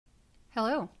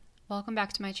Hello, welcome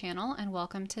back to my channel and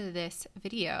welcome to this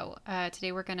video.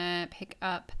 Today we're gonna pick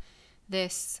up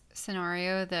this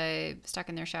scenario, the stuck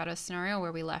in their shadows scenario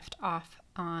where we left off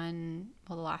on,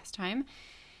 well, the last time.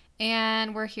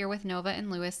 And we're here with Nova and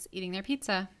Lewis eating their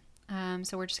pizza.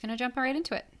 So we're just gonna jump right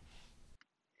into it.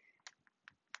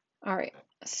 All right,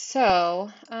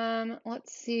 so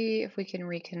let's see if we can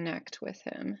reconnect with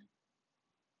him.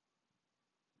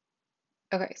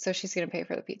 Okay, so she's gonna pay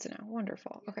for the pizza now.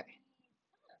 Wonderful, okay.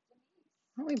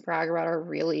 Why don't we brag about our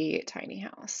really tiny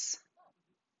house?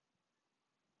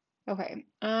 Okay,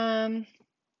 I'm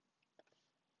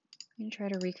gonna try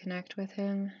to reconnect with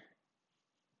him.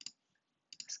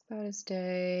 Ask about his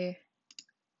day.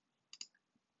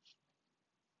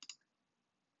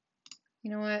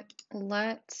 You know what?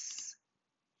 Let's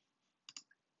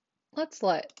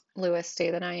let Lewis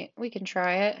stay the night. We can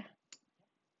try it.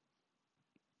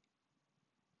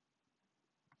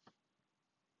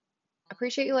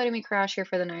 Appreciate you letting me crash here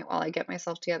for the night while I get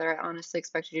myself together. I honestly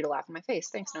expected you to laugh in my face.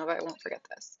 Thanks, Nova. I won't forget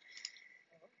this.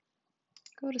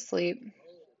 Go to sleep.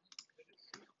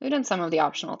 We've done some of the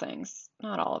optional things,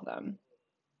 not all of them.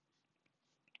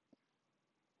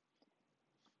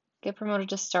 Get promoted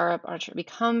to star up Archer.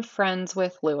 Become friends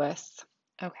with Lewis.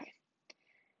 Okay.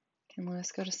 Can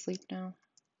Lewis go to sleep now?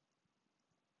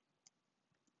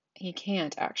 He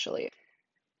can't, actually.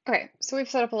 Okay, so we've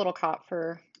set up a little cot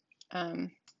for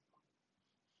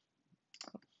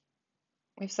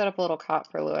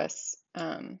Lewis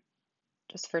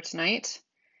just for tonight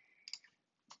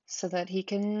so that he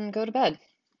can go to bed.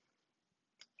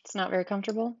 It's not very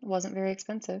comfortable, it wasn't very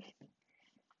expensive,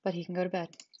 but he can go to bed.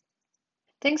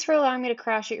 Thanks for allowing me to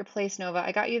crash at your place, Nova.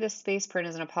 I got you this space print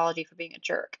as an apology for being a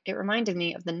jerk. It reminded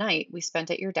me of the night we spent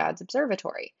at your dad's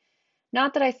observatory.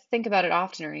 Not that I think about it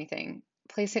often or anything.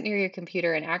 Place it near your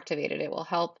computer and activate it. It will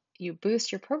help you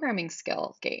boost your programming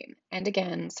skill game. And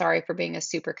again, sorry for being a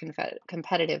super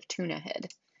competitive tuna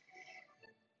head.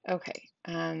 Okay,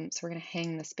 so we're gonna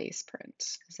hang the space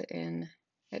print. Is it in?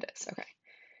 It is, okay.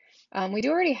 We do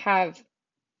already have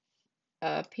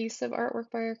a piece of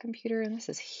artwork by our computer, and this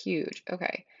is huge.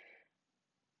 Okay.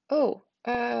 Oh,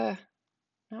 not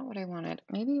what I wanted.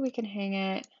 Maybe we can hang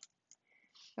it.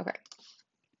 Okay.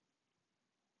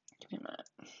 Give me a minute.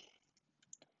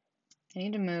 I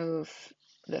need to move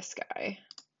this guy.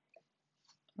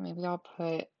 Maybe I'll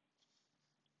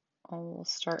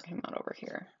start him out over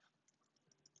here.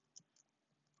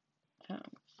 But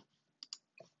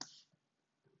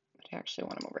I actually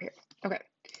want him over here. Okay.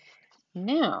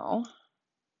 Now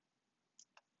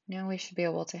we should be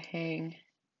able to hang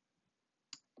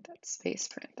that space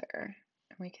print there.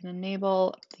 And we can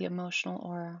enable the emotional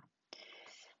aura.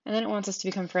 And then it wants us to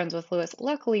become friends with Lewis.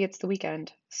 Luckily, it's the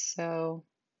weekend, so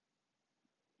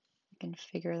we can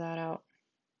figure that out.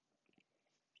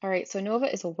 All right, so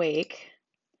Nova is awake.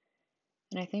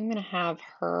 And I think I'm going to have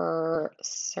her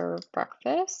serve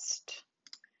breakfast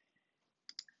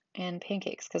and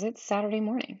pancakes because it's Saturday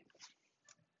morning.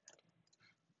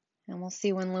 And we'll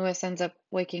see when Lewis ends up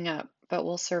waking up, but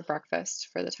we'll serve breakfast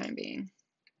for the time being.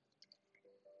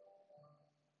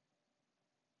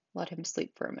 Let him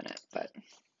sleep for a minute, but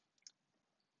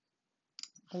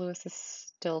Lewis is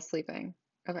still sleeping.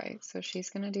 Okay, so she's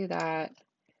going to do that.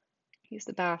 Use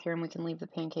the bathroom. We can leave the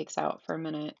pancakes out for a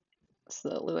minute so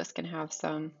that Lewis can have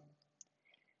some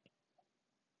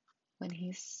when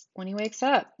he wakes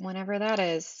up, whenever that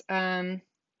is. And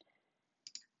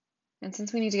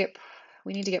since we need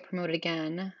to get promoted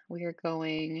again, we are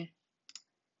going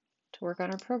to work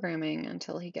on our programming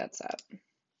until he gets up.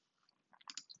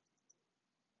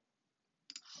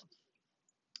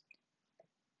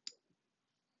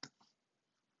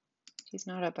 If he's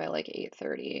not up by like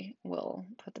 8:30, we'll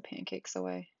put the pancakes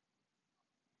away.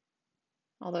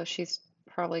 Although she's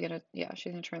probably gonna, yeah,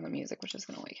 she's gonna turn the music, which is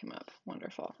gonna wake him up.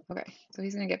 Wonderful. Okay, so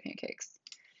he's gonna get pancakes.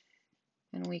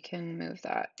 And we can move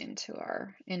that into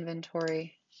our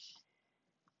inventory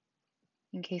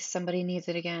in case somebody needs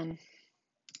it again.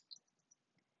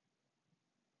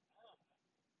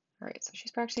 All right, so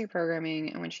she's practicing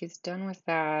programming, and when she's done with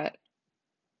that,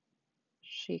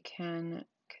 she can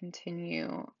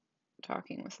continue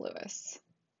talking with Lewis.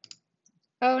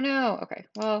 Oh no, okay,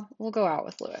 well, we'll go out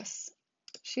with Lewis.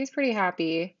 She's pretty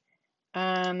happy.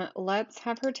 Let's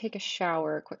have her take a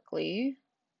shower quickly.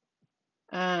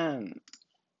 So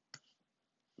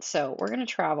we're gonna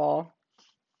travel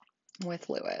with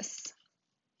Lewis.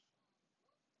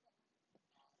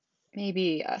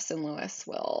 Maybe us and Lewis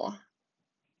will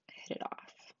hit it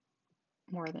off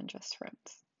more than just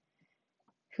friends.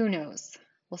 Who knows?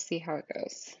 We'll see how it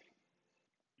goes.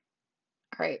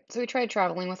 All right, so we tried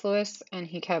traveling with Lewis and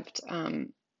he kept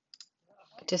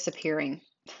disappearing.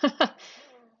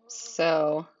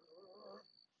 So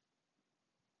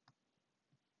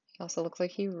he also looks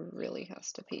like he really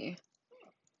has to pee.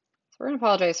 So we're gonna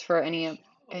apologize for any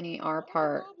our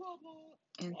part.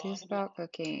 Enthused about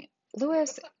cooking.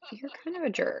 Lewis, you're kind of a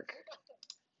jerk.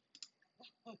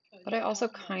 But I also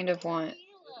kind of want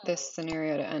this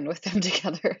scenario to end with them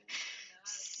together.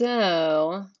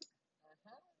 So,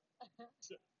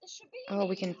 oh,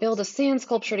 we can build a sand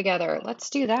sculpture together. Let's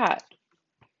do that.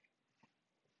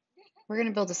 We're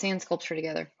gonna build a sand sculpture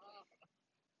together.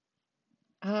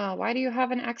 Oh, why do you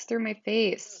have an X through my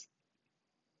face?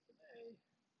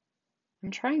 I'm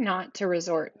trying not to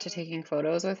resort to taking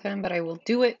photos with him, but I will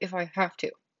do it if I have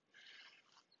to.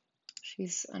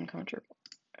 She's uncomfortable.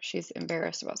 She's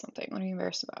embarrassed about something. What are you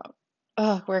embarrassed about?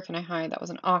 Oh, where can I hide? That was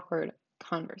an awkward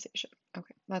conversation.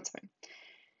 Okay, that's fine.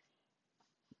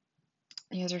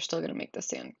 You guys are still gonna make the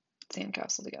sand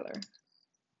castle together.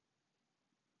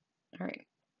 All right.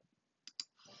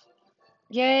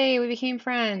 Yay, we became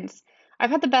friends.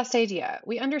 I've had the best idea.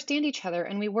 We understand each other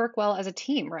and we work well as a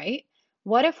team, right?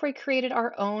 What if we created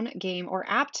our own game or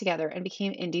app together and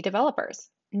became indie developers?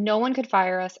 No one could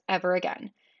fire us ever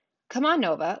again. Come on,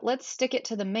 Nova, let's stick it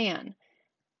to the man.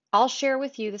 I'll share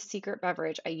with you the secret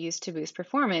beverage I use to boost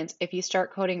performance. If you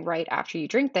start coding right after you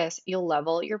drink this, you'll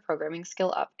level your programming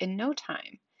skill up in no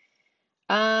time.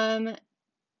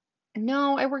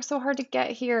 No, I worked so hard to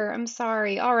get here. I'm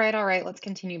sorry. All right, let's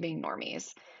continue being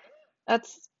normies.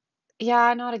 That's,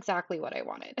 yeah, not exactly what I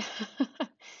wanted.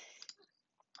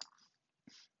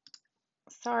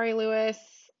 Sorry, Lewis.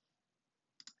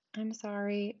 I'm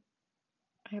sorry.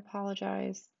 I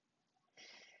apologize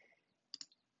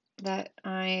that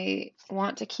I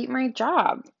want to keep my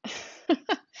job.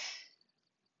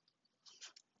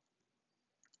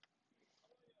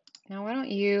 Now, why don't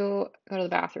you go to the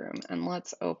bathroom and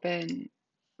let's open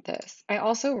this. I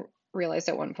also realized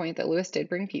at one point that Lewis did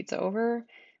bring pizza over,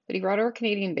 but he brought over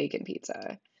Canadian bacon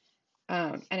pizza.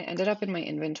 And it ended up in my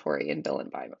inventory in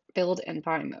build and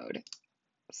buy mode.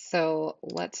 So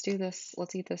let's do this.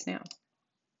 Let's eat this now.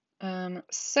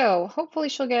 So hopefully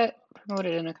she'll get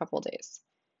promoted in a couple days.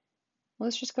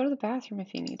 Let's just go to the bathroom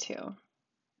if you need to. All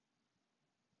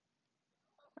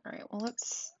right, well,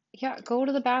 yeah, go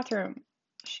to the bathroom.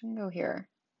 She can go here.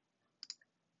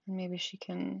 And maybe she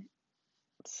can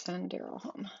send Daryl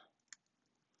home.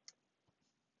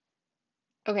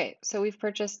 Okay, so we've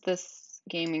purchased this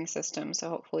gaming system, so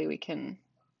hopefully we can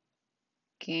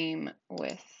game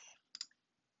with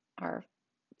our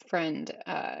friend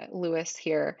Lewis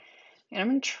here. And I'm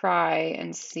going to try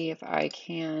and see if I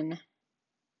can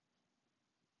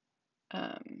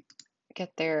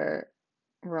get their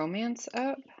romance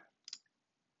up.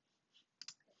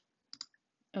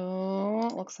 Oh,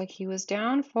 looks like he was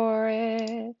down for it.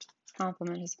 Let's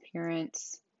compliment his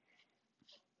appearance,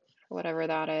 whatever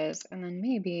that is. And then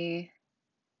maybe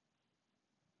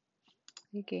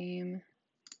the game.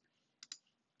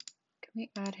 Can we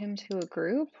add him to a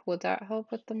group? Would that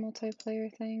help with the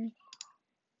multiplayer thing?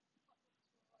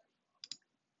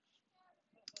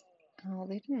 Oh,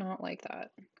 they did not like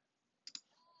that.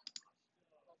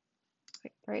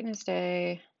 Wait, brighten his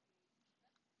day.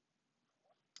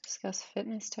 Discuss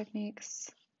fitness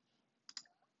techniques.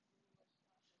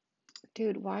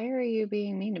 Dude, why are you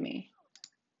being mean to me?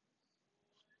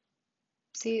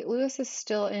 See, Lewis is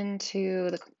still into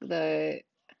the they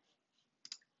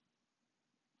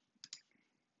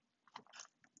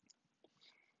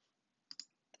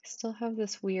still have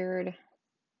this weird.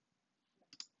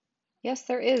 Yes,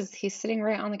 there is. He's sitting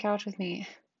right on the couch with me.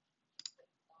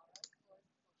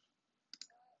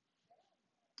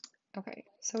 Okay,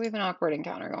 so we have an awkward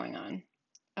encounter going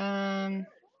on.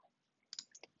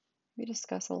 We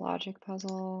discuss a logic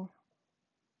puzzle.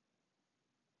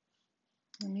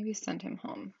 And maybe send him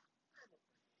home.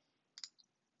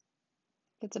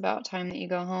 It's about time that you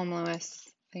go home, Lewis.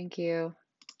 Thank you.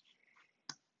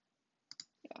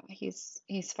 Yeah,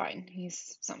 he's fine.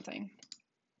 He's something.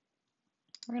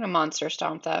 We're gonna monster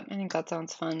stomp that. I think that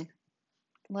sounds fun.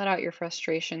 Let out your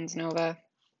frustrations, Nova.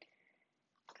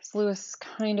 Because Lewis is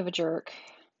kind of a jerk.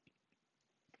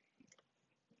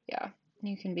 Yeah,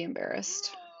 you can be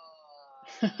embarrassed.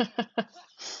 That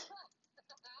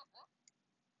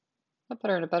put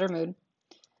her in a better mood.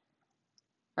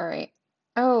 All right.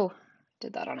 Oh,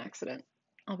 did that on accident.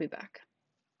 I'll be back.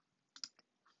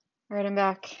 All right, I'm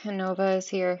back, and Nova is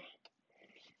here.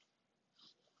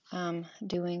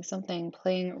 Doing something,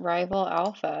 playing Rival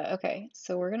Alpha. Okay,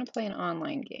 so we're gonna play an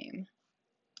online game.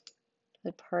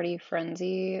 The Party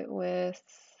Frenzy with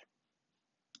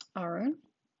Arun.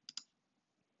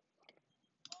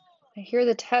 I I hear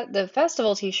the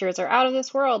festival t-shirts are out of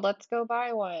this world. Let's go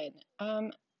buy one.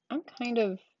 I'm kind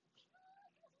of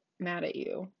mad at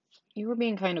you. You were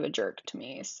being kind of a jerk to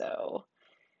me, so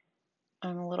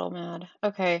I'm a little mad.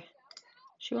 Okay.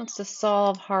 She wants to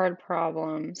solve hard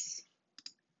problems.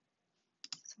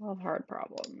 Solve hard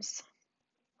problems.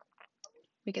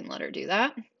 We can let her do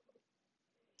that.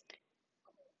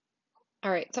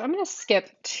 All right, so I'm going to skip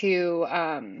to,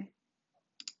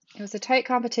 it was a tight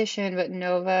competition, but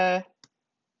Nova,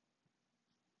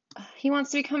 he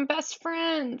wants to become best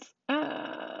friends. Do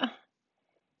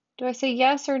I say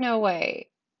yes or no way?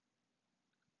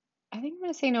 I think I'm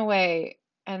going to say no way,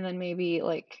 and then maybe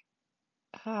like,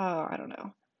 oh, I don't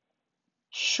know.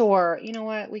 Sure, you know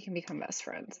what? We can become best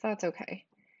friends. That's okay.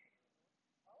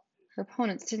 Her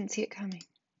opponents didn't see it coming.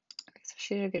 Okay, so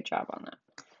she did a good job on that.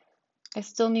 I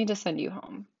still need to send you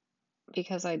home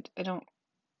because I don't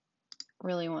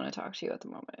really want to talk to you at the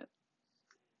moment.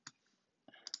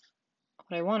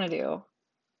 What I want to do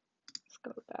is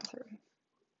go to the bathroom.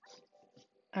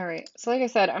 All right, so like I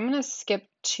said, I'm gonna skip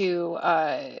to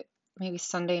maybe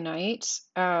Sunday night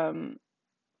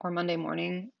or Monday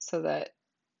morning so that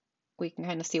we can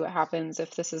kind of see what happens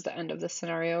if this is the end of the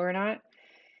scenario or not.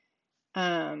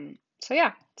 So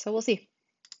yeah, so we'll see.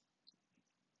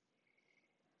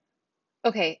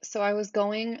 Okay, so I was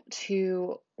going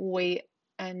to wait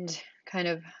and kind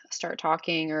of start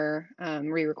talking or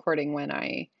re-recording when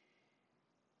I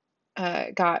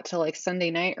got to like Sunday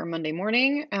night or Monday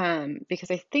morning, because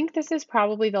I think this is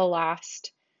probably the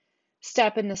last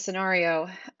step in the scenario.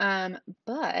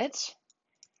 But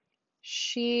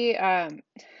she,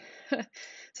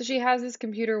 so she has this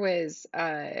computer whiz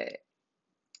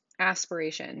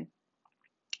aspiration,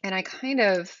 and I kind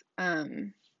of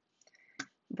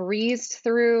breezed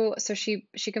through. So she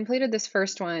completed this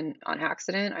first one on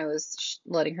accident. I was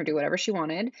letting her do whatever she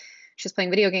wanted. She was playing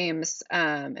video games,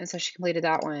 and so she completed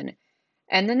that one.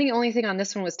 And then the only thing on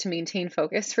this one was to maintain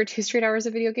focus for 2 straight hours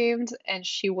of video games, and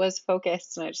she was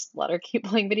focused, and I just let her keep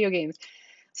playing video games.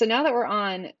 So now that we're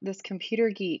on this computer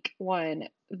geek one,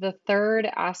 the third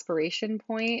aspiration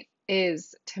point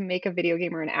is to make a video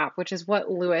game or an app, which is what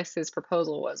Lewis's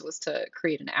proposal was to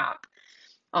create an app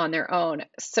on their own.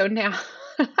 So now,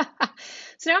 so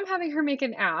now I'm having her make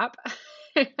an app.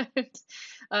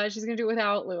 And, she's gonna do it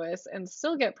without Lewis and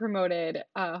still get promoted,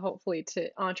 hopefully to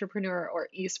entrepreneur or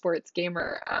esports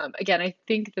gamer. Again, I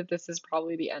think that this is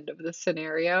probably the end of the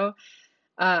scenario.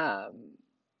 So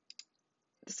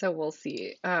we'll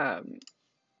see.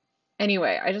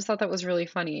 Anyway, I just thought that was really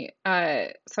funny. So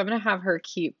I'm gonna have her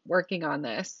keep working on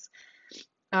this.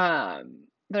 But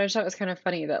I just thought it was kind of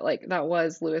funny that like that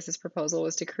was Lewis's proposal,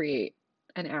 was to create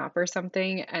an app or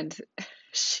something, and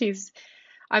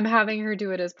I'm having her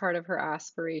do it as part of her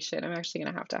aspiration. I'm actually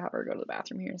gonna have to have her go to the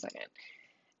bathroom here in a second.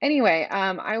 Anyway,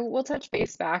 I will touch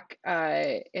base back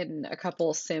in a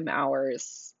couple sim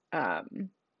hours, and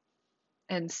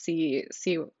see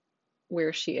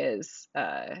where she is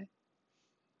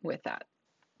with that.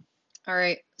 All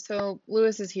right, so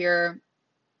Lewis is here.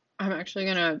 I'm actually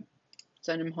gonna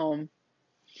send him home.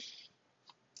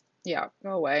 Yeah,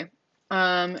 go away.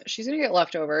 She's gonna get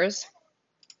leftovers.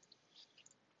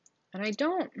 And I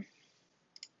don't.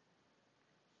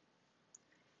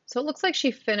 So it looks like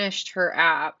she finished her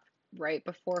app right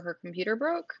before her computer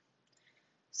broke.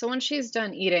 So when she's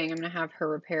done eating, I'm gonna have her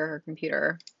repair her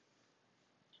computer.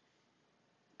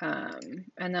 And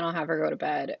then I'll have her go to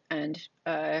bed, and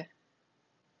or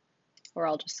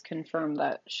I'll just confirm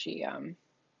that she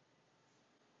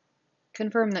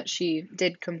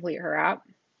did complete her app.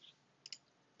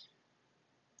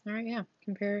 All right, yeah,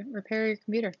 repair your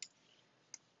computer.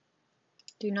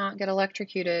 Do not get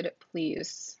electrocuted,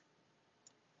 please.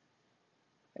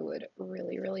 I would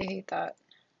really, really hate that.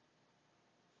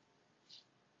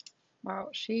 Wow,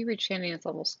 she reached handiness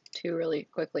levels 2 really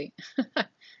quickly.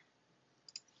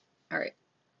 All right,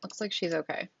 looks like she's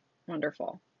okay. Wonderful.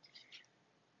 All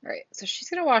right, so she's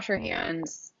gonna wash her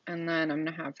hands, and then I'm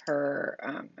gonna have her,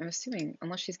 I'm assuming,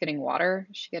 unless she's getting water,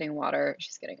 she's getting water.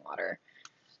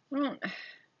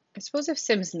 I suppose if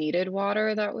Sims needed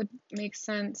water, that would make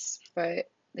sense,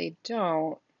 but they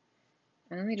don't.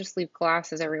 And then they just leave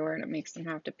glasses everywhere, and it makes them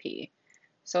have to pee.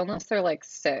 So unless they're like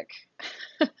sick,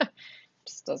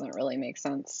 just doesn't really make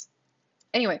sense.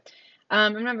 Anyway,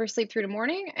 I'm gonna have her sleep through to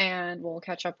morning, and we'll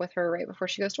catch up with her right before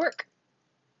she goes to work.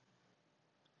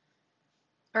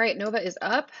 All right, Nova is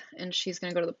up, and she's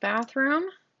gonna go to the bathroom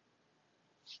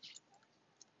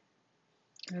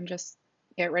and just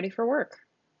get ready for work.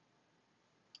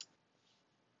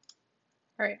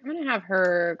 All right, I'm gonna have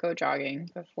her go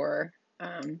jogging before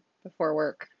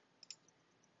work.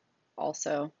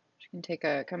 Also, she And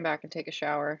come back and take a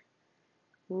shower.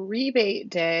 Rebate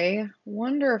day.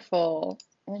 Wonderful.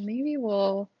 Well, maybe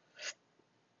we'll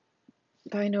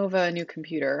buy Nova a new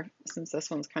computer since this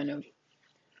one's kind of,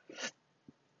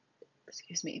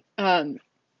 excuse me.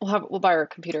 We'll buy her a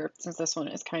computer since this one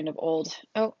is kind of old.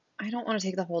 Oh, I don't want to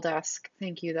take the whole desk.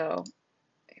 Thank you though.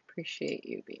 I appreciate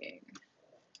you being.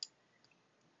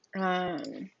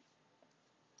 Okay.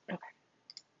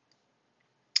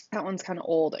 That one's kind of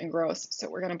old and gross, so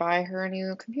we're gonna buy her a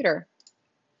new computer.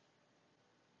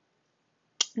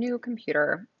 New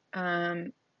computer.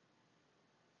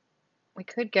 We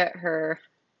could get her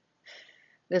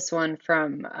this one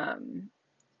from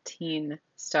Teen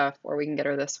Stuff, or we can get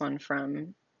her this one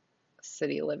from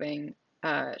City Living.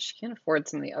 She can't afford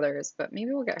some of the others, but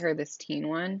maybe we'll get her this teen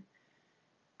one.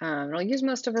 It'll use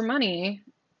most of her money,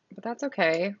 but that's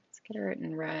okay. Let's get her it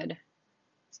in red.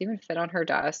 Does it even fit on her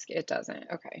desk? It doesn't.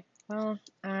 Okay. Well,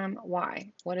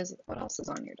 why? What else is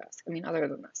on your desk? I mean, other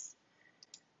than this,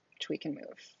 which we can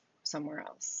move somewhere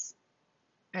else.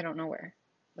 I don't know where,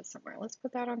 but somewhere. Let's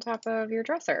put that on top of your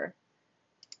dresser.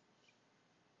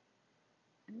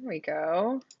 There we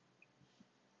go.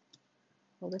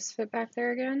 Will this fit back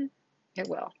there again? It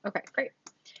will. Okay, great.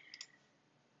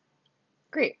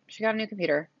 Great. She got a new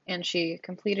computer and she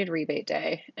completed rebate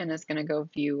day and is going to go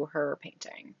view her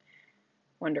painting.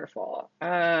 Wonderful.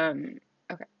 Okay.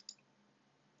 Why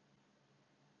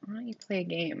don't you play a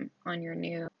game on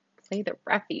your play The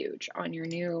Refuge on your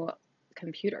new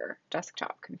computer,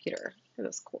 desktop computer. Look at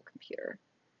this cool computer.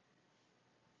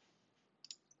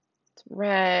 It's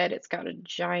red. It's got a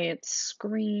giant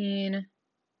screen.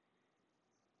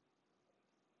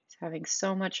 She's having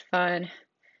so much fun.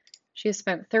 She has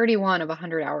spent 31 of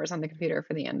 100 hours on the computer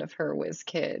for the end of her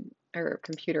WizKid or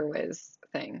computer whiz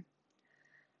thing.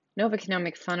 Nova can now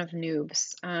make fun of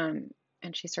noobs, and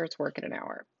she starts work in an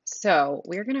hour. So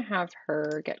we're going to have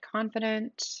her get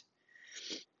confident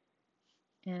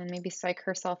and maybe psych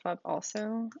herself up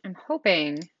also. I'm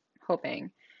hoping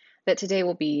that today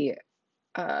will be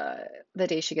the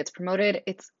day she gets promoted.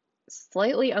 It's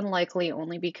slightly unlikely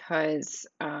only because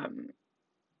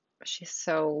she's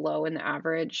so low in the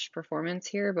average performance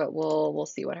here, but we'll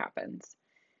see what happens.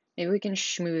 Maybe we can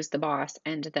schmooze the boss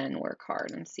and then work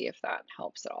hard and see if that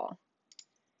helps at all.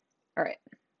 All right,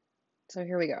 so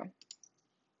here we go.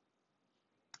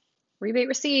 Rebate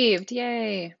received,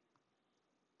 yay.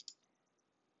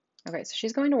 Okay, so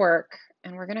she's going to work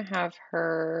and we're gonna have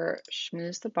her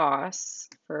schmooze the boss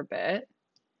for a bit.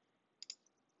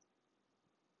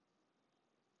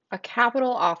 A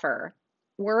capital offer.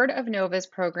 Word of Nova's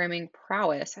programming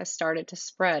prowess has started to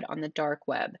spread on the dark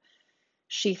web.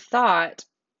 She thought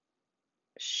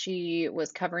she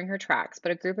was covering her tracks,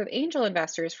 but a group of angel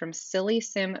investors from Silly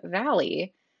Sim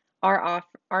Valley are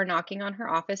knocking on her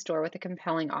office door with a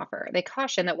compelling offer. They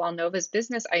caution that while Nova's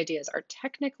business ideas are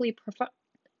technically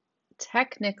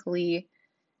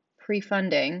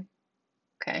pre-funding,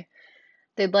 okay,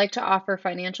 they'd like to offer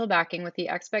financial backing with the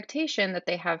expectation that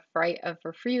they have right of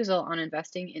refusal on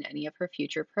investing in any of her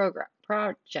future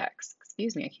projects.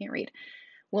 Excuse me, I can't read.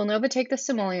 Will Nova take the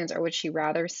simoleons or would she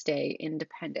rather stay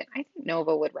independent? I think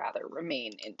Nova would rather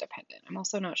remain independent. I'm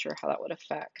also not sure how that would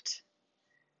affect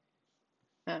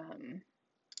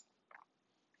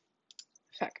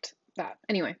that.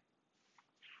 Anyway,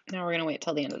 now we're going to wait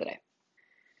till the end of the day.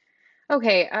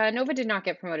 Okay, Nova did not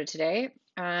get promoted today.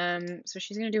 So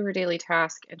she's going to do her daily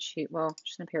task and she's going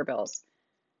to pay her bills.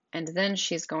 And then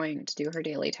she's going to do her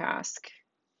daily task.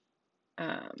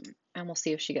 And we'll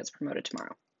see if she gets promoted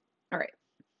tomorrow. All right.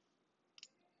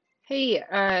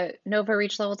 Hey, Nova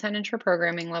reached level 10 in her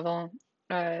programming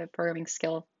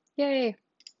skill. Yay.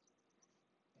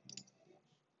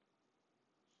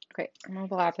 Okay, our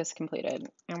mobile app is completed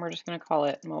and we're just going to call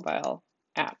it mobile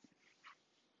app.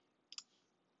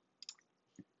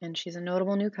 And she's a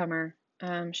notable newcomer. She's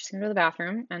going to go to the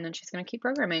bathroom and then she's going to keep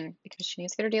programming because she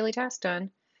needs to get her daily task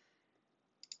done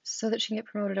so that she can get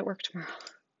promoted at work tomorrow.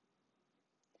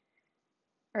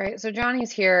 All right, so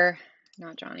Johnny's here.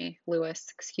 Not Johnny, Lewis,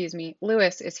 excuse me.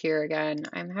 Lewis is here again.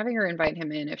 I'm having her invite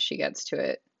him in if she gets to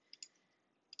it.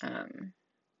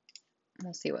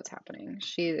 We'll see what's happening.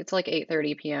 It's like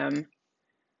 8:30 p.m.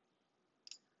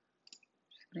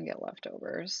 She's gonna get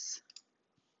leftovers.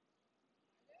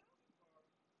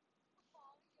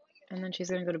 And then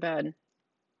she's gonna go to bed.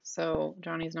 So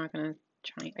Johnny's not gonna,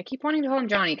 I keep wanting to call him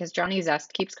Johnny because Johnny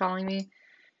Zest keeps calling me.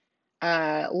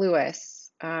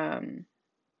 Lewis.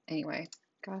 Anyway,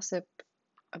 gossip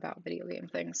about video game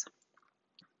things.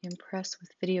 Impressed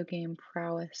with video game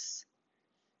prowess.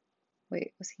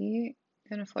 Wait, was he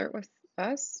gonna flirt with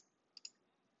us?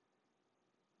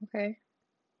 Okay.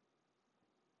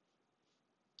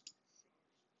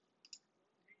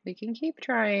 We can keep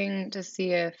trying to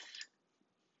see if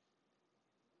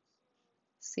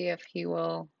he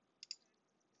will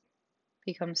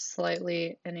become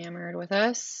slightly enamored with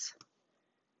us.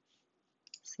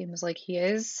 Seems like he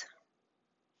is.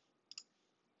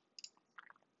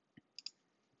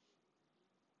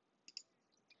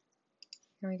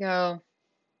 Here we go.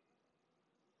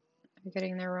 They're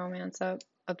getting their romance up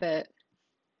a bit.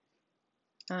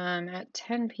 At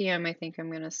 10 p.m., I think I'm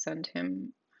going to send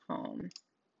him home.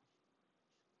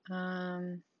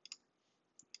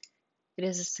 It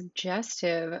is a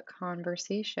suggestive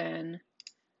conversation.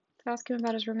 Let's ask him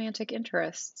about his romantic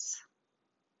interests.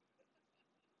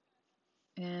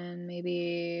 And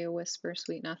maybe whisper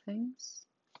sweet nothings.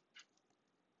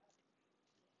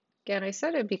 Again, I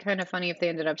said it'd be kind of funny if they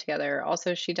ended up together.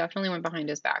 Also, she definitely went behind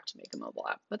his back to make a mobile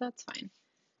app, but that's fine.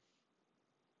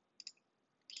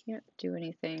 Can't do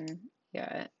anything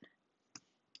yet.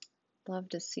 Love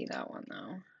to see that one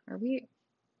though. Are we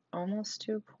almost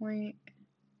to a point? Can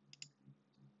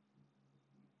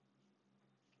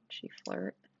she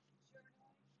flirt?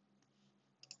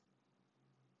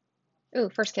 Ooh,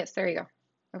 first kiss. There you go.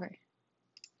 Okay.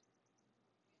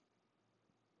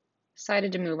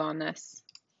 Decided to move on this.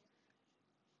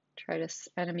 Try to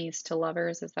enemies to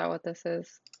lovers. Is that what this is?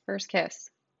 First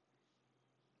kiss.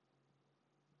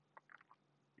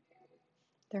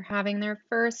 They're having their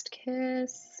first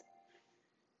kiss.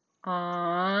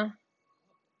 Aww.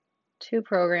 Two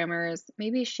programmers.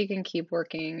 Maybe she can keep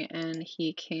working and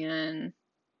he can.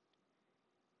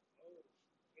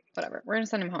 Whatever. We're gonna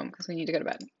send him home because we need to go to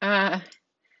bed.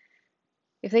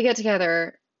 If they get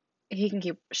together, she can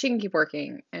keep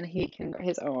working and he can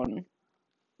his own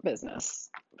business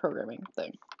programming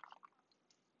thing.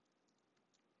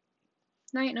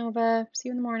 Night, Nova. See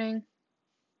you in the morning.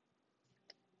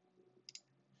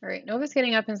 All right, Nova's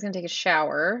getting up and is going to take a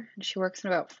shower. She works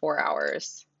in about 4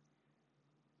 hours.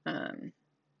 And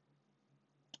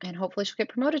hopefully she'll get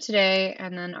promoted today,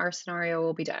 and then our scenario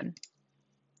will be done.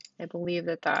 I believe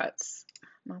that that's,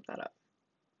 mop that up.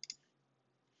 I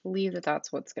believe that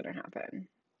that's what's going to happen.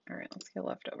 All right, let's get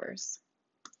leftovers.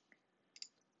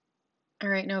 All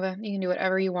right, Nova, you can do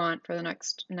whatever you want for the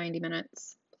next 90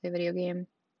 minutes. Play a video game.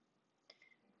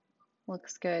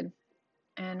 Looks good.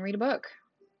 And read a book.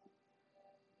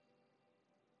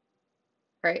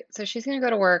 All right, so she's going to go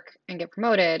to work and get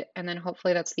promoted, and then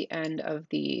hopefully that's the end of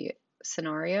the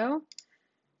scenario.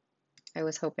 I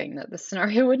was hoping that the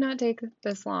scenario would not take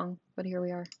this long, but here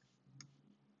we are.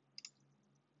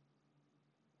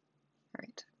 All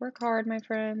right, work hard, my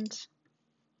friend.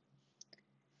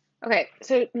 Okay,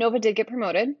 so Nova did get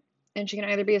promoted, and she can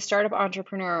either be a startup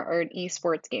entrepreneur or an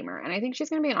esports gamer, and I think she's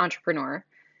going to be an entrepreneur.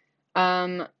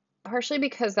 Partially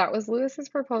because that was Lewis's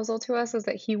proposal to us, is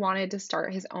that he wanted to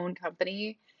start his own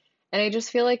company, and I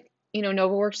just feel like, you know,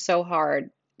 Nova worked so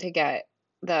hard to get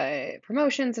the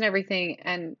promotions and everything,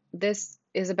 and this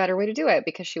is a better way to do it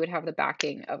because she would have the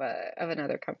backing of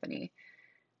another company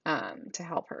to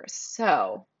help her.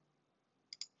 So,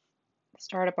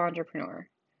 startup entrepreneur.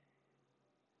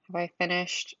 Have I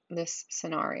finished this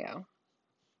scenario?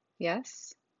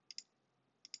 Yes?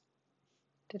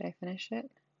 Did I finish it?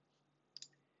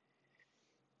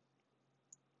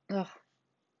 Ugh.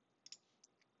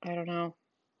 I don't know.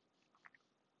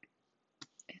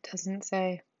 It doesn't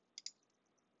say.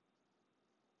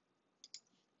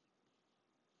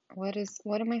 What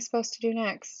am I supposed to do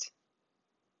next?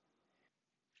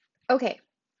 Okay,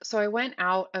 so I went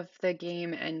out of the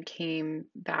game and came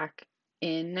back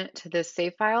in to this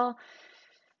save file,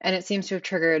 and it seems to have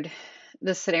triggered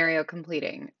the scenario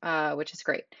completing, which is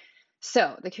great.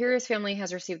 So the Curious family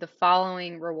has received the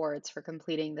following rewards for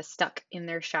completing the Stuck in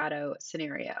Their Shadow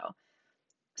scenario.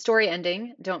 Story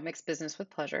ending, don't mix business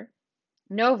with pleasure.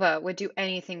 Nova would do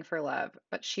anything for love,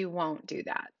 but she won't do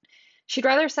that. She'd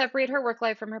rather separate her work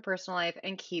life from her personal life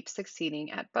and keep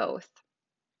succeeding at both.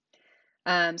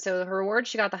 So her reward,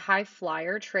 she got the high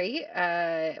flyer trait,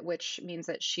 which means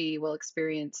that she will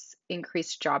experience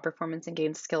increased job performance and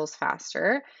gain skills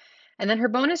faster. And then her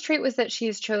bonus trait was that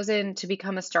she's chosen to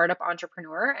become a startup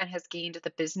entrepreneur and has gained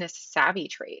the business savvy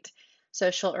trait.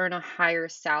 So she'll earn a higher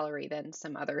salary than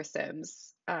some other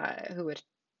Sims who would,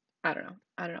 I don't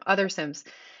know, other Sims.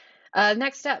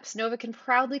 Next steps, Nova can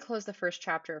proudly close the first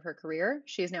chapter of her career.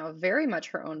 She is now very much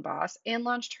her own boss and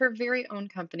launched her very own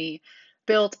company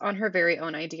built on her very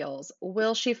own ideals.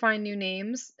 Will she find new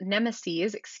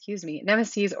nemeses,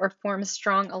 or form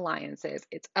strong alliances?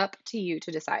 It's up to you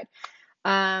to decide.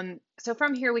 So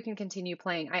from here we can continue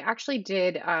playing. I actually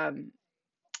did, I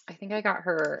think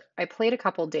I played a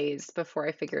couple days before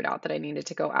I figured out that I needed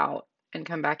to go out and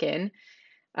come back in.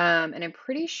 And I'm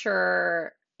pretty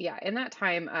sure, yeah, in that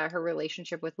time, her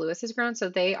relationship with Lewis has grown.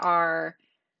 So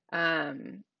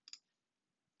um,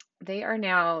 they are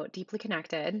now deeply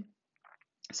connected.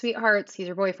 Sweethearts, he's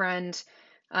her boyfriend.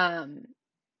 Um,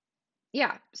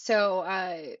 yeah, so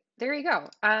there you go.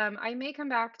 I may come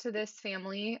back to this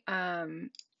family.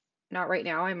 Not right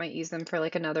now. I might use them for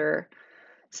like another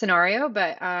scenario,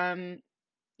 but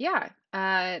yeah,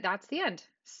 that's the end.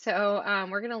 So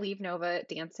we're gonna leave Nova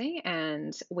dancing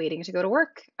and waiting to go to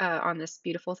work on this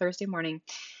beautiful Thursday morning.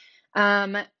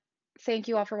 Um, Thank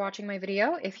you all for watching my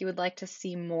video. If you would like to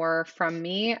see more from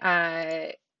me,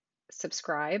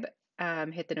 subscribe,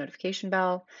 hit the notification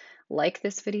bell, like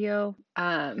this video,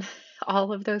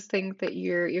 all of those things that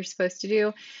you're supposed to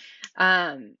do.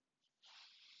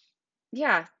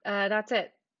 Yeah, that's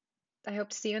it. I hope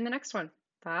to see you in the next one.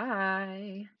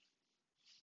 Bye.